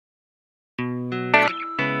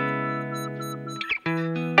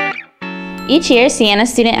Each year, Siena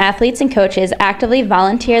student athletes and coaches actively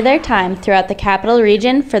volunteer their time throughout the Capital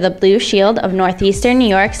Region for the Blue Shield of Northeastern New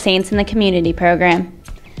York Saints in the Community program.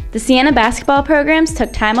 The Siena basketball programs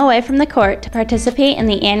took time away from the court to participate in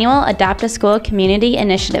the annual Adopt a School Community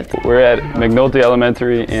Initiative. We're at McNulty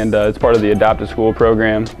Elementary, and it's part of the Adopt a School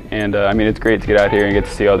program. And I mean, it's great to get out here and get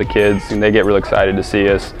to see all the kids, and they get real excited to see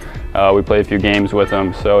us. We play a few games with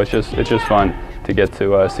them, so it's just fun to get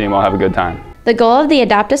to see them all have a good time. The goal of the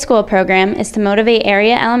Adopt a School program is to motivate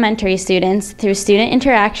area elementary students through student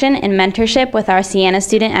interaction and mentorship with our Siena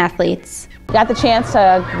student athletes. Got the chance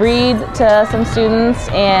to read to some students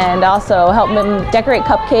and also help them decorate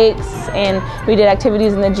cupcakes, and we did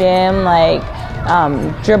activities in the gym like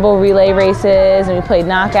dribble relay races, and we played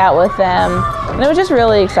knockout with them, and it was just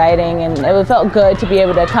really exciting, and it felt good to be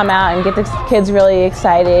able to come out and get the kids really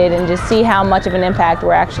excited and just see how much of an impact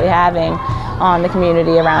we're actually having on the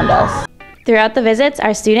community around us. Throughout the visits,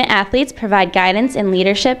 our student athletes provide guidance and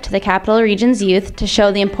leadership to the Capital Region's youth to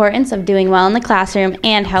show the importance of doing well in the classroom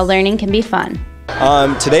and how learning can be fun.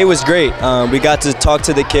 Today was great. We got to talk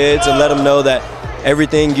to the kids and let them know that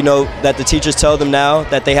everything, that the teachers tell them now,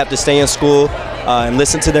 that they have to stay in school and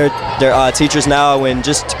listen to their teachers now, and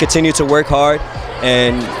just continue to work hard.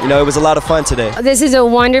 And it was a lot of fun today. This is a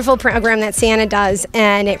wonderful program that Siena does,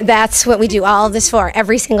 and that's what we do all of this for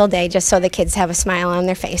every single day, just so the kids have a smile on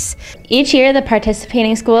their face. Each year, the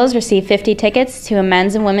participating schools receive 50 tickets to a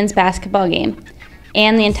men's and women's basketball game.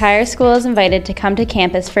 And the entire school is invited to come to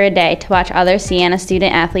campus for a day to watch other Siena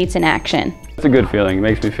student athletes in action. It's a good feeling. It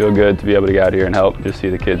makes me feel good to be able to get out here and help, just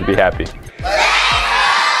see the kids be happy.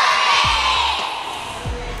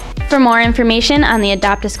 For more information on the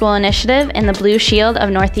Adopt a School initiative and the Blue Shield of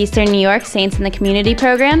Northeastern New York Saints in the Community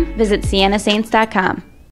program, visit sienasaints.com.